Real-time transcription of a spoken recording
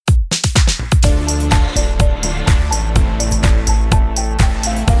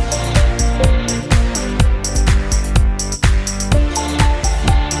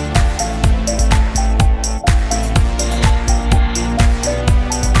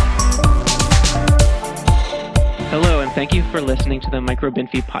Thank you for listening to the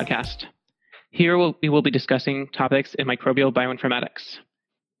MicroBinFeed podcast. Here we will be discussing topics in microbial bioinformatics.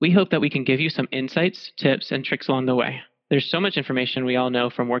 We hope that we can give you some insights, tips, and tricks along the way. There's so much information we all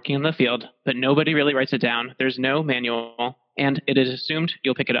know from working in the field, but nobody really writes it down. There's no manual, and it is assumed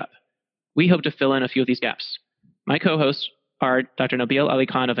you'll pick it up. We hope to fill in a few of these gaps. My co-hosts are Dr. Nabil Ali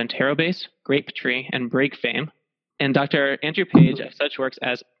Khan of Enterobase, Grapetree, and Break fame, and Dr. Andrew Page of such works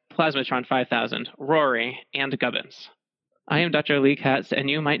as Plasmatron 5000, Rory, and Gubbins. I am Dr. Lee Katz, and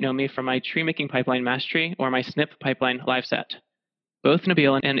you might know me from my tree-making pipeline Mastery or my SNP pipeline LiveSet. Both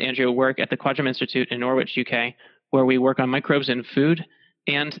Nabil and Andrew work at the Quadram Institute in Norwich, UK, where we work on microbes in food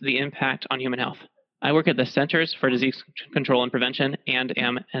and the impact on human health. I work at the Centers for Disease Control and Prevention and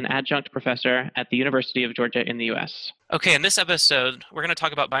am an adjunct professor at the University of Georgia in the US. Okay, in this episode, we're going to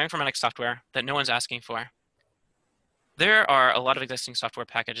talk about bioinformatics software that no one's asking for. There are a lot of existing software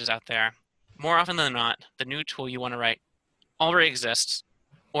packages out there. More often than not, the new tool you want to write already exists,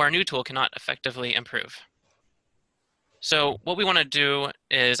 or a new tool cannot effectively improve. So what we want to do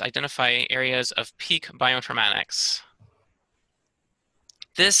is identify areas of peak bioinformatics.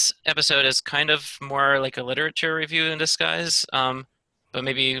 This episode is kind of more like a literature review in disguise, but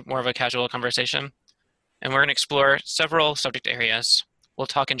maybe more of a casual conversation. And we're going to explore several subject areas. We'll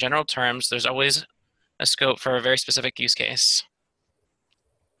talk in general terms. There's always a scope for a very specific use case.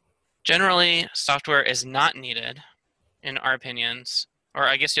 Generally, software is not needed, in our opinions, or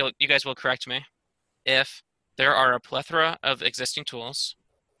I guess you guys will correct me, if there are a plethora of existing tools,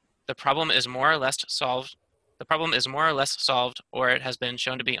 the problem is more or less solved, or it has been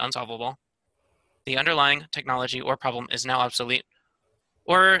shown to be unsolvable, the underlying technology or problem is now obsolete,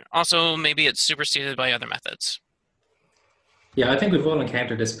 or also maybe it's superseded by other methods. Yeah, I think we've all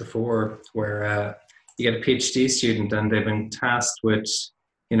encountered this before, where you get a PhD student and they've been tasked with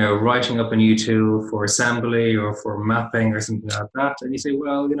writing up a new tool for assembly or for mapping or something like that. And you say,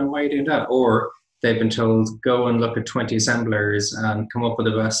 well, why are you doing that? Or they've been told, go and look at 20 assemblers and come up with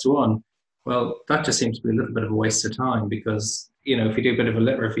the best one. Well, that just seems to be a little bit of a waste of time because, if you do a bit of a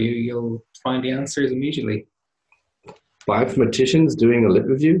lit review, you'll find the answers immediately. Bioinformaticians doing a lit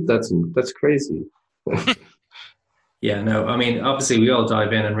review? That's crazy. Yeah, no, I mean, obviously we all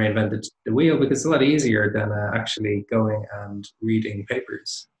dive in and reinvent the wheel because it's a lot easier than actually going and reading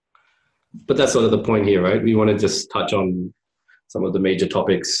papers. But that's sort of the point here, right? We want to just touch on some of the major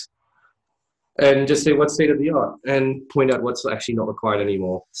topics and just say what's state of the art and point out what's actually not required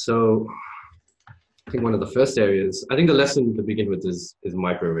anymore. So I think one of the first areas, I think the lesson to begin with is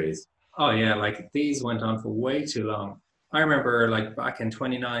microarrays. Oh yeah, like these went on for way too long. I remember like back in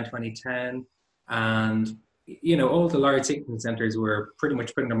 2010 and all the large sequencing centers were pretty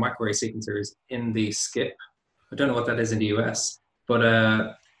much putting their microarray sequencers in the SCIP. I don't know what that is in the US,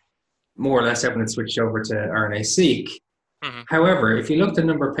 but more or less everyone had switched over to RNA-seq. Mm-hmm. However, if you look at the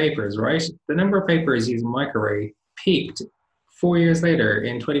number of papers, right, the number of papers using microarray peaked 4 years later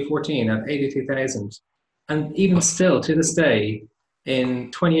in 2014 at 82,000. And even still, to this day,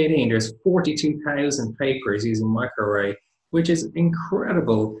 in 2018, there's 42,000 papers using microarray, which is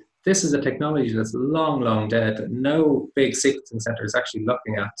incredible. This is a technology that's long, long dead that no big sequencing center is actually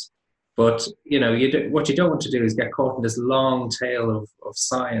looking at. But, what you don't want to do is get caught in this long tail of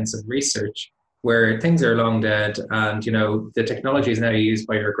science and research where things are long dead and, the technology is now used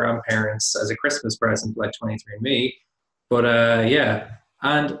by your grandparents as a Christmas present like 23andMe. But,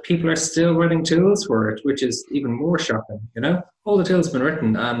 and people are still writing tools for it, which is even more shocking, All the tools have been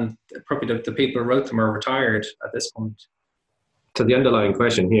written and probably the people who wrote them are retired at this point. So the underlying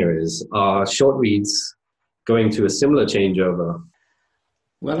question here is, are short reads going to a similar changeover?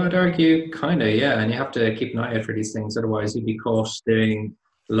 Well, I'd argue kind of, yeah. And you have to keep an eye out for these things. Otherwise, you'd be caught doing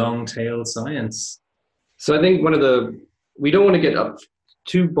long-tail science. So I think we don't want to get up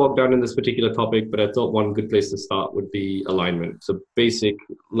too bogged down in this particular topic, but I thought one good place to start would be alignment. So basic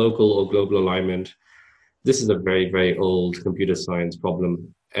local or global alignment. This is a very, very old computer science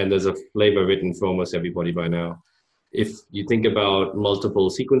problem. And there's a flavor written for almost everybody by now. If you think about multiple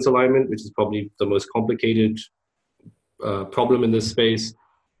sequence alignment, which is probably the most complicated problem in this space,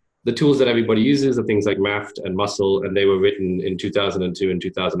 the tools that everybody uses are things like MAFT and MUSCLE, and they were written in 2002 and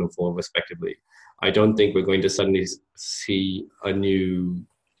 2004, respectively. I don't think we're going to suddenly see a new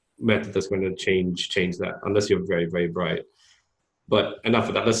method that's going to change that, unless you're very, very bright. But enough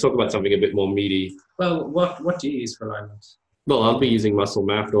of that. Let's talk about something a bit more meaty. Well, what do you use for alignment? Well, I'll be using MUSCLE,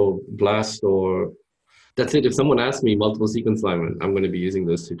 MAFT, or BLAST, or that's it. If someone asks me multiple sequence alignment, I'm going to be using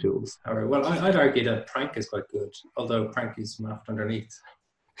those two tools. All right. Well, I'd argue that Prank is quite good, although Prank is mapped underneath.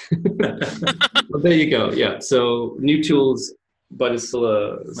 Well, there you go. Yeah. So new tools, but it's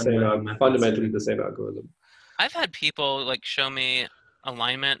still fundamentally the same algorithm. I've had people like show me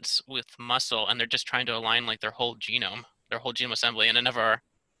alignments with muscle, and they're just trying to align like their whole genome assembly, and it never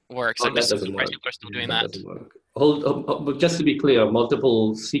works. Oh, I'm that just so doesn't surprised work. people are still Yeah, doing that that. doesn't work. But just to be clear,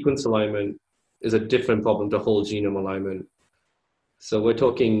 multiple sequence alignment is a different problem to whole genome alignment. So we're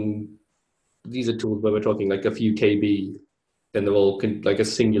talking, these are tools where we're talking like a few KB, and they're all like a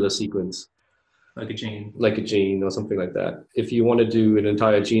singular sequence. Like a gene. Like a gene or something like that. If you want to do an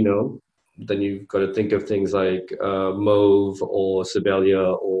entire genome, then you've got to think of things like MOVE or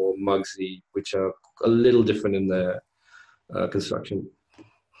Sibelius or Mugsy, which are a little different in their construction.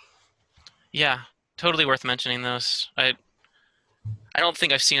 Yeah, totally worth mentioning those. I don't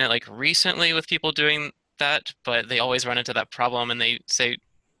think I've seen it like recently with people doing that, but they always run into that problem, and they say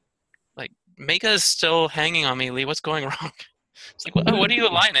like, Mega is still hanging on me, Lee. What's going wrong? It's like, what are you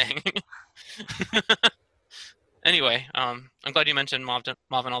aligning? Anyway, I'm glad you mentioned Mauve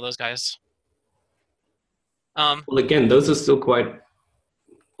and all those guys. Well, again, those are still quite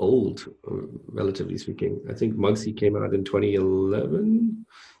old, relatively speaking. I think Mugsy came out in 2011.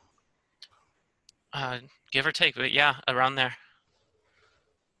 Give or take, but yeah, around there.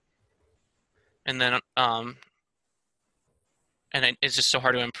 And then, and it's just so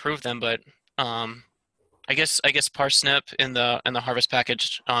hard to improve them. But I guess Parsnip in the Harvest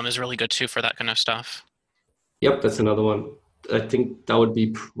package is really good too for that kind of stuff. Yep, that's another one. I think that would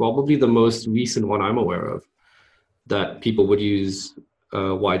be probably the most recent one I'm aware of that people would use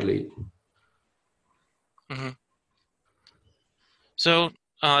widely. Mm-hmm. So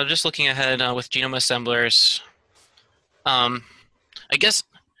just looking ahead with genome assemblers, I guess,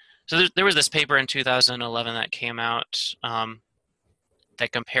 so there was this paper in 2011 that came out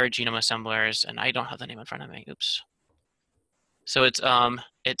that compared genome assemblers, and I don't have the name in front of me. Oops. So it's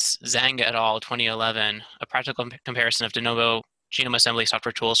Zhang et al. 2011, a practical comparison of de novo genome assembly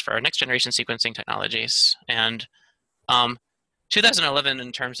software tools for next generation sequencing technologies. And 2011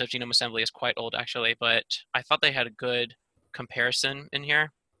 in terms of genome assembly is quite old actually, but I thought they had a good comparison in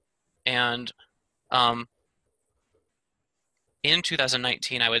here. And in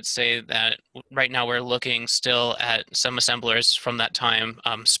 2019, I would say that right now we're looking still at some assemblers from that time,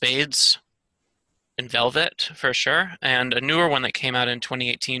 Spades and Velvet for sure, and a newer one that came out in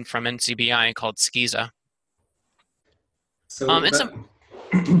 2018 from NCBI called Skiza. So I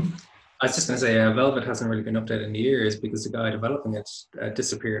was just going to say, Velvet hasn't really been updated in years because the guy developing it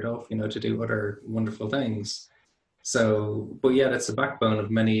disappeared off, to do other wonderful things. So, but yeah, that's the backbone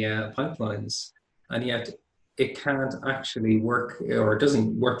of many pipelines, and yet it can't actually work, or it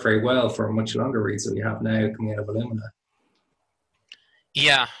doesn't work very well for much longer reads that we have now coming out of Illumina.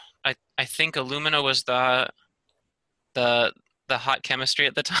 Yeah, I think Illumina was the hot chemistry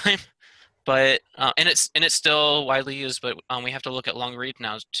at the time, but and it's still widely used, but we have to look at long read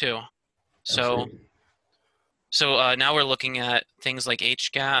now too. So now we're looking at things like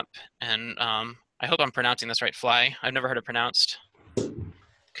HGAP and I hope I'm pronouncing this right. Fly. I've never heard it pronounced.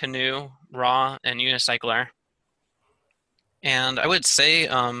 Canoe, Raw, and Unicycler. And I would say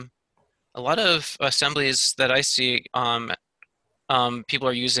a lot of assemblies that I see, people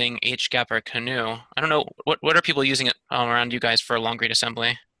are using HGAP or Canoe. I don't know, what are people using it around you guys for long read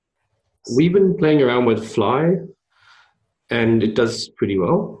assembly? We've been playing around with Fly, and it does pretty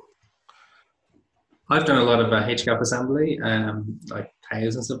well. I've done a lot of HGAP assembly, like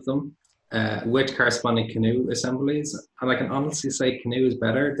thousands of them, with corresponding Canoe assemblies. And I can honestly say Canoe is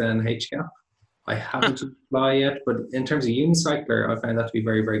better than HGAP. I haven't used Fly yet, but in terms of Unicycler, I found that to be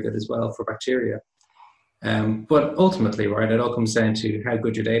very, very good as well for bacteria. But ultimately, right, it all comes down to how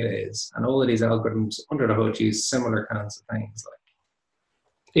good your data is. And all of these algorithms under the hood use similar kinds of things.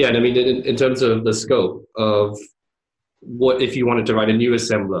 Yeah, and I mean, in terms of the scope of what if you wanted to write a new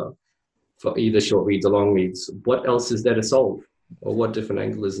assembler for either short reads or long reads, what else is there to solve? Or what different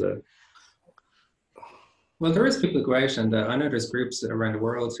angle is there? Well, there is people who go out, and I know there's groups around the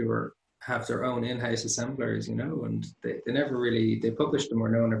world who have their own in-house assemblers, and they never really, they publish them or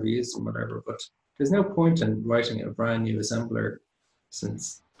no one ever used them, whatever, but there's no point in writing a brand new assembler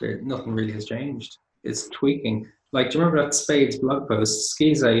since nothing really has changed. It's tweaking. Like, do you remember that Spades blog post?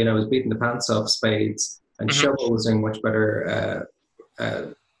 Skiza, was beating the pants off Spades, and Mm-hmm. Shovel was doing much better.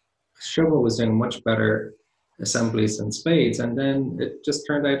 Shovel was doing much better assemblies than Spades, and then it just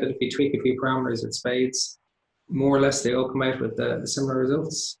turned out that if you tweak a few parameters with Spades, more or less they all come out with similar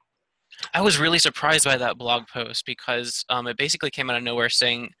results. I was really surprised by that blog post because it basically came out of nowhere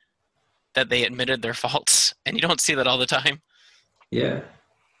saying that they admitted their faults, and you don't see that all the time. Yeah.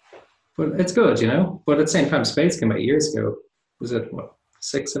 But it's good, But at the same time, Spades came out years ago. Was it,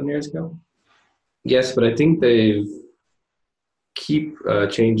 6-7 years ago? Yes, but I think they keep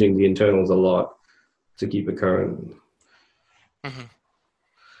changing the internals a lot. to keep it current. Mhm.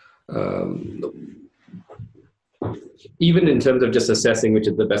 Even in terms of just assessing which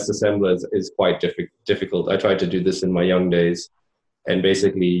is the best assembler is quite difficult. I tried to do this in my young days, and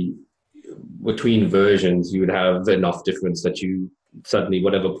basically between versions, you would have enough difference that you suddenly,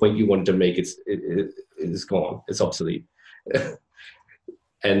 whatever point you wanted to make, it's gone. It's obsolete.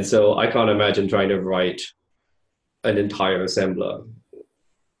 And so I can't imagine trying to write an entire assembler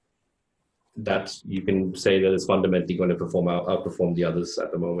that you can say that is fundamentally going to outperform the others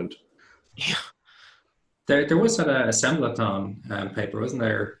at the moment. Yeah. There was an assemblathon paper, wasn't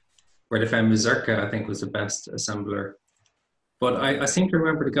there, where they found Mazurka, I think, was the best assembler. But I seem to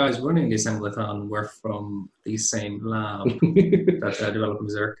remember the guys running the assemblathon were from the same lab that developed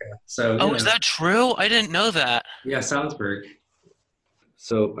Mazurka. So, Is that true? I didn't know that. Yeah, Salzburg.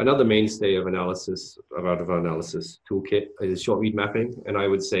 So another mainstay of analysis, of analysis toolkit, is short read mapping. And I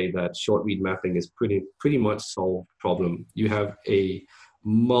would say that short read mapping is pretty much solved problem. You have a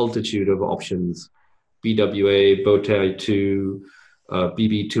multitude of options: BWA, Bowtie 2,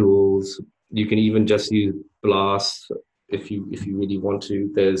 BB tools. You can even just use BLAST if you really want to.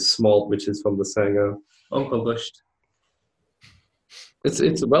 There's SMALT, which is from the Sanger. Unpublished.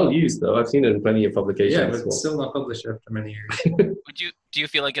 It's well used though. I've seen it in plenty of publications. Yeah, but it's still not published after many years. Do you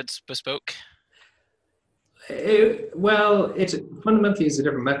feel like it's bespoke? It fundamentally is a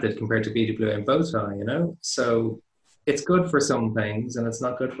different method compared to BWA and Bowtie, So it's good for some things and it's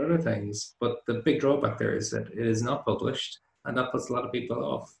not good for other things. But the big drawback there is that it is not published, and that puts a lot of people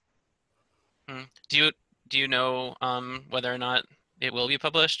off. Do you know whether or not it will be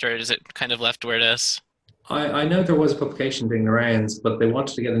published, or is it kind of left where it is? I know there was a publication doing the rounds, but they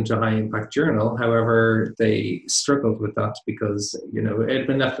wanted to get into a high impact journal. However, they struggled with that because, it had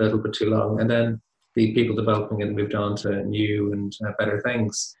been left a little bit too long. And then the people developing it moved on to new and better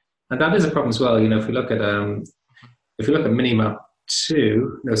things. And that is a problem as well. If you look at Minimap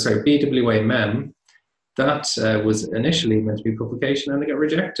 2, BWA Mem, that was initially meant to be publication, and it got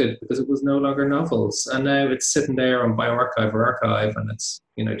rejected because it was no longer novels. And now it's sitting there on bioRxiv or arXiv, and it's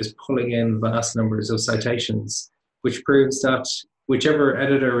just pulling in vast numbers of citations, which proves that whichever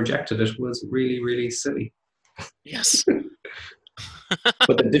editor rejected it was really, really silly. Yes.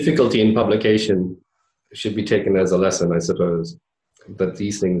 But the difficulty in publication should be taken as a lesson, I suppose, that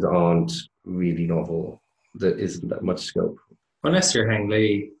these things aren't really novel. There isn't that much scope. Unless you're Heng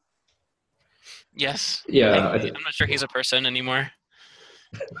Li. Yes. Yeah. I'm not sure he's a person anymore.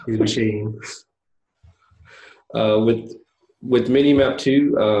 He's a machine. With Minimap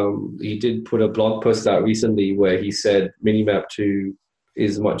 2, he did put a blog post out recently where he said Minimap 2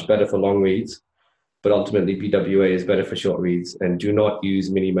 is much better for long reads, but ultimately BWA is better for short reads, and do not use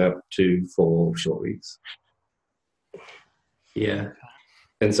Minimap 2 for short reads. Yeah.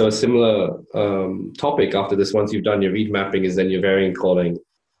 And so a similar topic after this, once you've done your read mapping, is then your variant calling.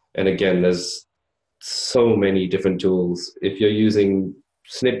 And again, there's so many different tools. If you're using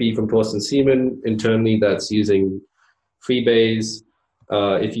Snippy from Thorsten Seaman, internally that's using Freebase.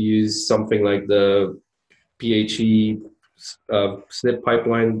 If you use something like the PHE snip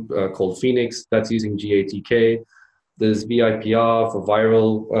pipeline called Phoenix, that's using GATK. There's VIPR for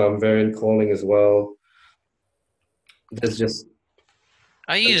viral variant calling as well. There's just...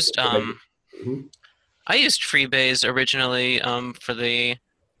 I used Freebase originally for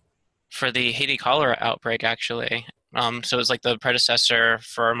the Haiti cholera outbreak, actually. So it was like the predecessor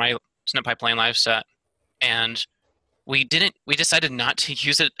for my snip pipeline live set, and we decided not to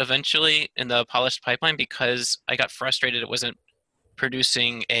use it eventually in the polished pipeline because I got frustrated it wasn't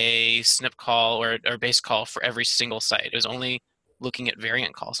producing a snip call or base call for every single site. It was only looking at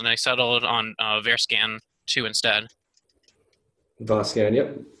variant calls, and I settled on Verscan 2 instead. Varscan,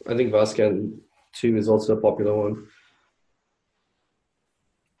 yep. I think Varscan 2 is also a popular one.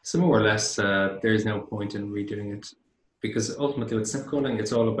 So more or less, there's no point in redoing it, because ultimately with snip calling,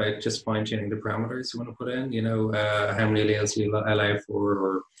 it's all about just fine-tuning the parameters you want to put in, how many alleles you allow for,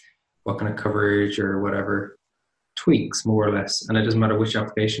 or what kind of coverage or whatever. Tweaks, more or less. And it doesn't matter which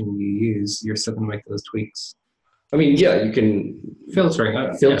application you use, you're still going to make those tweaks. I mean, yeah, you can... Filtering.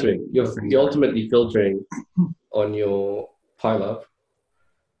 You're ultimately filtering on your pileup,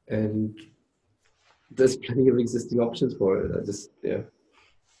 and there's plenty of existing options for it.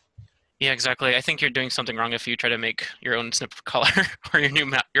 Yeah, exactly. I think you're doing something wrong if you try to make your own snip color or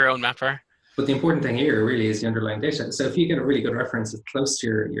your own mapper. But the important thing here really is the underlying data. So if you get a really good reference that's close to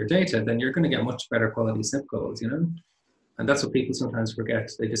your data, then you're going to get much better quality snip calls, And that's what people sometimes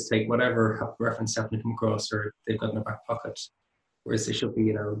forget. They just take whatever reference happen to come across or they've got in their back pocket, whereas they should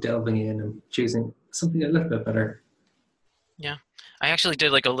be, delving in and choosing something a little bit better. Yeah. I actually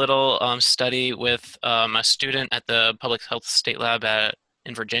did like a little study with a student at the Public Health State Lab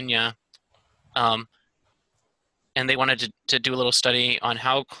in Virginia. Um, and they wanted to do a little study on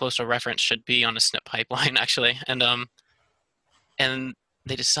how close a reference should be on a SNP pipeline, actually. And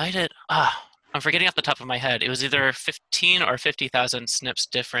they decided, I'm forgetting off the top of my head, it was either 15 or 50,000 SNPs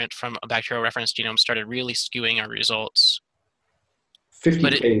different from a bacterial reference genome started really skewing our results.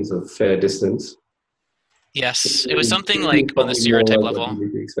 50K is a fair distance. Yes, it was something like on the serotype level. What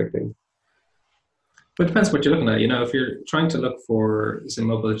you'd be expecting. But it depends what you're looking at. You know, if you're trying to look for, say,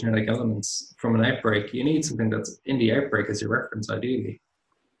 mobile genetic elements from an outbreak, you need something that's in the outbreak as your reference, ideally.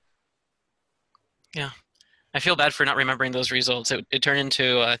 Yeah. I feel bad for not remembering those results. It turned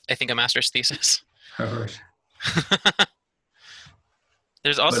into, I think, a master's thesis. All right.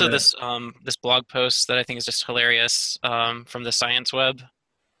 There's also this blog post that I think is just hilarious from the Science Web,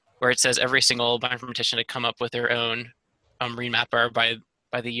 where it says every single bioinformatician had come up with their own remapper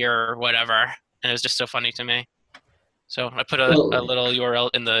by the year or whatever, and it was just so funny to me. So I put a little URL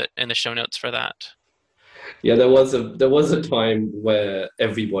in the show notes for that. Yeah, there was a time where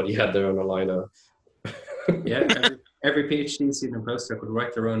everybody had their own aligner. Yeah, every PhD student and postdoc would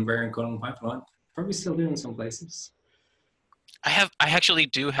write their own variant calling pipeline. Probably still do in some places. I actually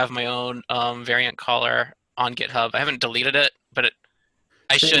do have my own variant caller on GitHub. I haven't deleted it, but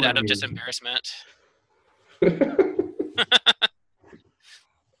I should out of just embarrassment.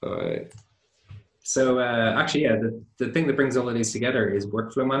 All right. So actually, yeah, the thing that brings all of these together is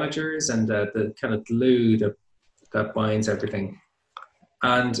workflow managers and the kind of glue that binds everything.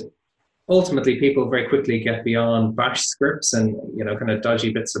 And ultimately, people very quickly get beyond bash scripts and, you know, kind of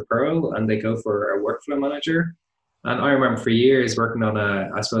dodgy bits of Perl, and they go for a workflow manager. And I remember for years working on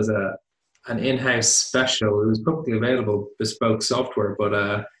an in-house special. It was publicly available bespoke software,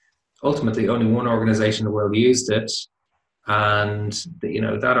 but ultimately only one organization in the world used it. And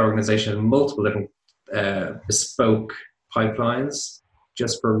that organization had multiple different bespoke pipelines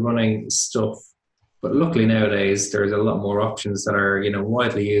just for running stuff. But luckily nowadays there's a lot more options that are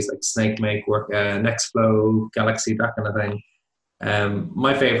widely used, like SnakeMake, Nextflow, Galaxy, that kind of thing.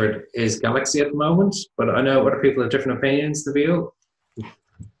 My favorite is Galaxy at the moment, but I know other people have different opinions. Nabil?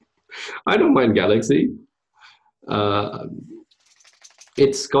 I don't mind Galaxy.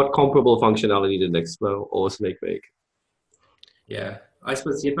 It's got comparable functionality to Nextflow or SnakeMake. Yeah, I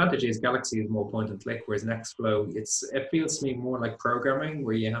suppose the advantage is Galaxy is more point and click, whereas Nextflow, it feels to me more like programming,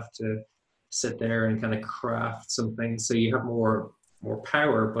 where you have to sit there and kind of craft something. So you have more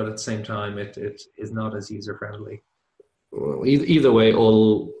power, but at the same time, it is not as user friendly. Well, either way,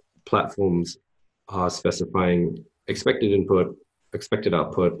 all platforms are specifying expected input, expected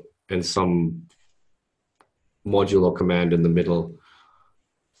output, and some module or command in the middle.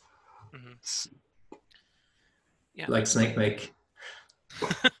 Mm-hmm. Yeah. Like SnakeMake.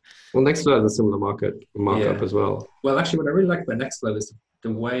 Well, Nextflow has a similar markup as well. Well, actually, what I really like about Nextflow is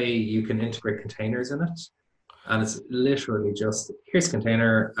the way you can integrate containers in it. And it's literally just, here's a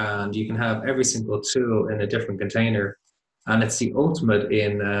container, and you can have every single tool in a different container. And it's the ultimate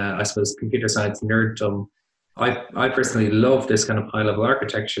in, I suppose, computer science nerddom. I personally love this kind of high-level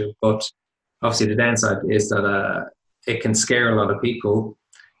architecture, but obviously the downside is that it can scare a lot of people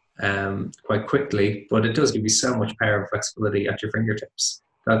quite quickly, but it does give you so much power and flexibility at your fingertips.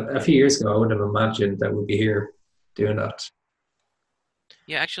 That a few years ago, I wouldn't have imagined that we'd be here doing that.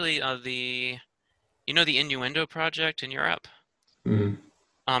 Yeah, actually, the Innuendo project in Europe.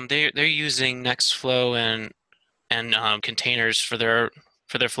 Mm-hmm. They're using Nextflow and containers for their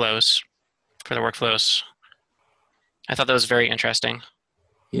flows, for their workflows. I thought that was very interesting.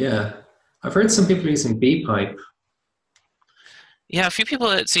 Yeah, I've heard some people using BPipe. Yeah, a few people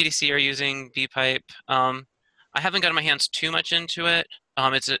at CDC are using BPipe. I haven't gotten my hands too much into it.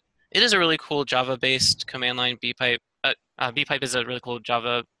 It is a really cool Java-based command line BPipe. BPipe is a really cool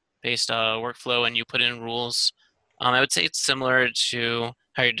Java-based workflow, and you put in rules. I would say it's similar to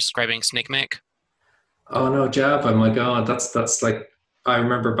how you're describing SnakeMake. Oh no, Java! My God, that's like, I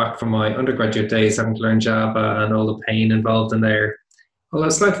remember back from my undergraduate days having to learn Java and all the pain involved in there. Although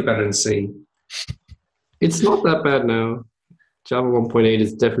slightly better than C. It's not that bad now. Java 1.8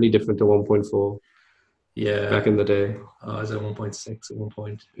 is definitely different to 1.4. Yeah. Back in the day. Oh, is it 1.6 at one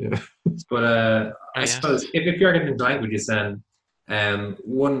point? Yeah. But I suppose if you're getting into languages, then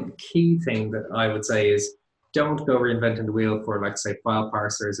one key thing that I would say is don't go reinventing the wheel for, like, say, file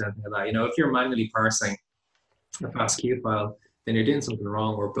parsers or anything like that. If you're manually parsing a FASTQ file, then you're doing something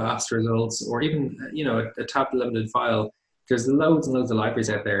wrong, or BLAST results, or even a tab limited file. There's loads and loads of libraries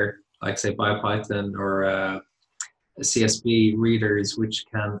out there, like, say, BioPython or CSV readers, which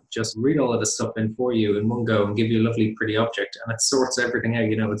can just read all of the stuff in for you in one go and give you a lovely, pretty object. And it sorts everything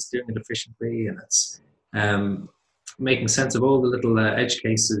out. It's doing it efficiently, and it's making sense of all the little edge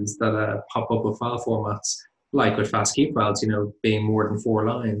cases that pop up with file formats, like with FASTQ files, being more than 4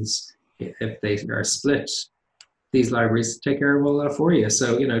 lines. If they are split, these libraries take care of all that for you.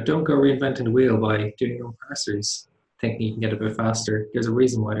 So, don't go reinventing the wheel by doing your own parsers, thinking you can get a bit faster. There's a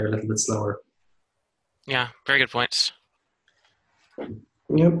reason why they're a little bit slower. Yeah, very good points.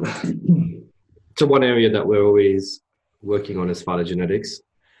 Yep. So one area that we're always working on is phylogenetics,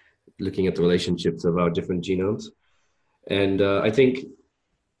 looking at the relationships of our different genomes. And I think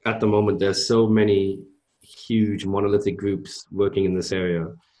at the moment, there's so many huge monolithic groups working in this area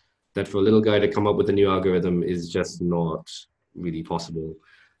that for a little guy to come up with a new algorithm is just not really possible.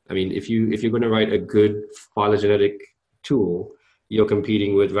 I mean, if you're going to write a good phylogenetic tool, you're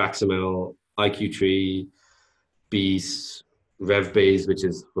competing with RaxML, IQtree, Beast, RevBayes, which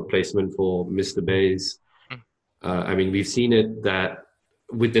is replacement for Mr. Bayes. I mean, we've seen it that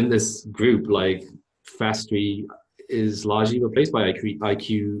within this group, like FastTree is largely replaced by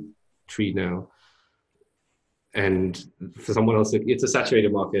IQtree now. And for someone else, it's a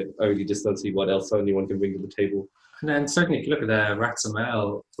saturated market. I really just don't see what else anyone can bring to the table. And then certainly if you look at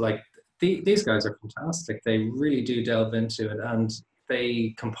RaxML, like these guys are fantastic. They really do delve into it, and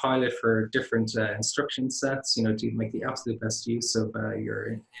they compile it for different instruction sets, to make the absolute best use of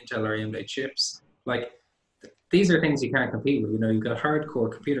your Intel or AMD chips. Like, these are things you can't compete with. You've got hardcore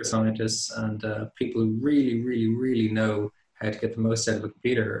computer scientists and people who really, really, really know how to get the most out of a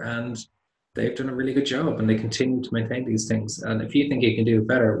computer. And they've done a really good job, and they continue to maintain these things. And if you think you can do it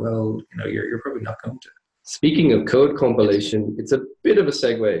better, well, you're probably not going to. Speaking of code compilation, it's a bit of a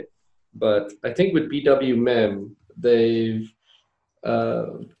segue, but I think with BWMem, they've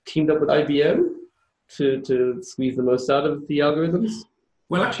teamed up with IBM to squeeze the most out of the algorithms.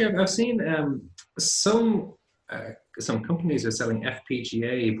 Well, actually, I've seen some companies are selling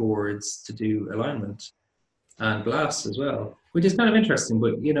FPGA boards to do alignment, and BLAS as well, which is kind of interesting.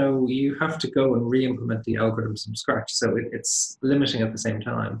 But you have to go and re-implement the algorithms from scratch, so it's limiting at the same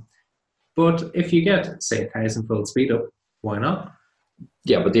time. But if you get, say, 1,000-fold speed up, why not?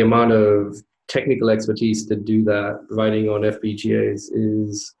 Yeah, but the amount of technical expertise to do that writing on FPGAs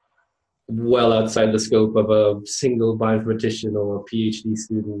is well outside the scope of a single bioinformatician or a PhD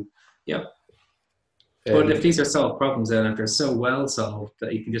student. Yep. But if these are solved problems, then if they're so well solved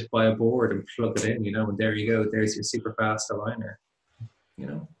that you can just buy a board and plug it in, and there you go. There's your super fast aligner.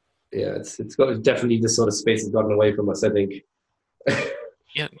 Yeah, it's got definitely this sort of space has gotten away from us, I think.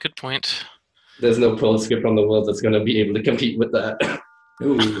 Yeah, good point. There's no PostScript on the world that's going to be able to compete with that.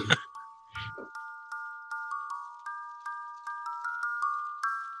 Ooh.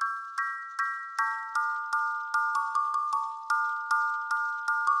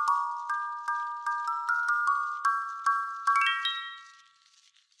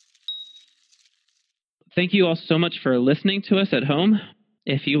 Thank you all so much for listening to us at home.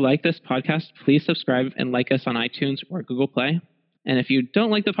 If you like this podcast, please subscribe and like us on iTunes or Google Play. And if you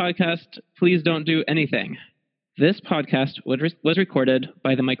don't like the podcast, please don't do anything. This podcast was recorded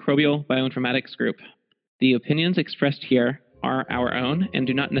by the Microbial Bioinformatics Group. The opinions expressed here are our own and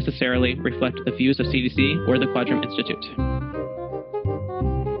do not necessarily reflect the views of CDC or the Quadram Institute.